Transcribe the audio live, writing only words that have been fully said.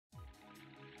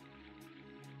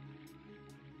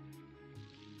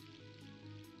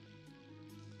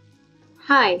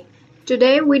Hi,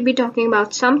 today we'd be talking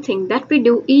about something that we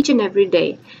do each and every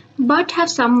day, but have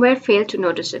somewhere failed to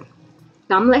notice it.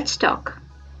 Come, let's talk.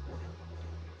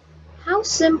 How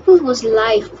simple was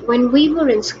life when we were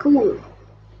in school?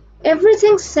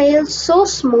 Everything sailed so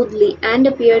smoothly and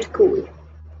appeared cool.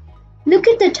 Look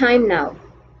at the time now.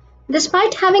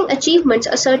 Despite having achievements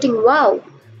asserting wow,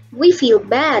 we feel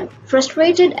bad,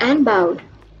 frustrated, and bowed.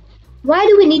 Why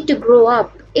do we need to grow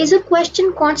up? Is a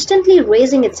question constantly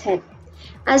raising its head,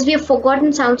 as we have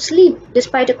forgotten sound sleep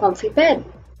despite a comfy bed.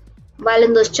 While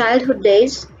in those childhood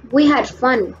days, we had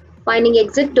fun finding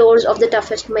exit doors of the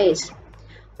toughest maze,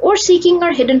 or seeking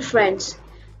our hidden friends,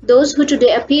 those who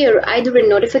today appear either in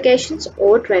notifications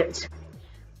or trends.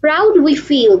 Proud we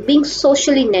feel being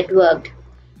socially networked.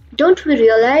 Don't we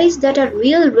realize that our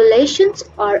real relations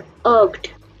are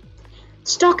irked?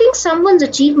 Stalking someone's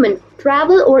achievement,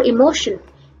 travel, or emotion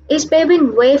is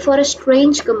paving way for a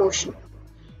strange commotion.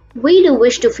 We do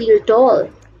wish to feel tall,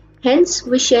 hence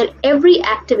we share every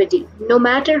activity, no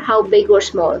matter how big or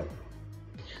small.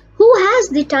 Who has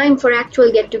the time for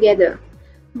actual get together?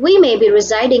 We may be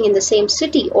residing in the same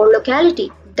city or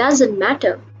locality, doesn't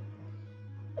matter.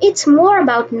 It's more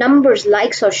about numbers,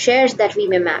 likes, or shares that we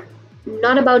may map,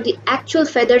 not about the actual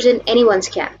feathers in anyone's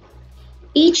cap.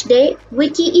 Each day, we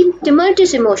key in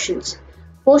tumultuous emotions,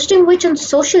 posting which on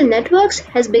social networks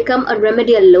has become a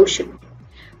remedial lotion.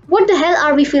 What the hell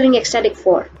are we feeling ecstatic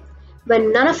for,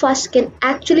 when none of us can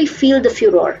actually feel the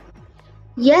furor?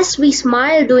 Yes, we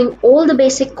smile doing all the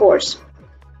basic chores.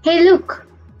 Hey look,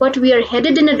 but we are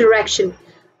headed in a direction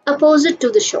opposite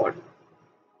to the shore.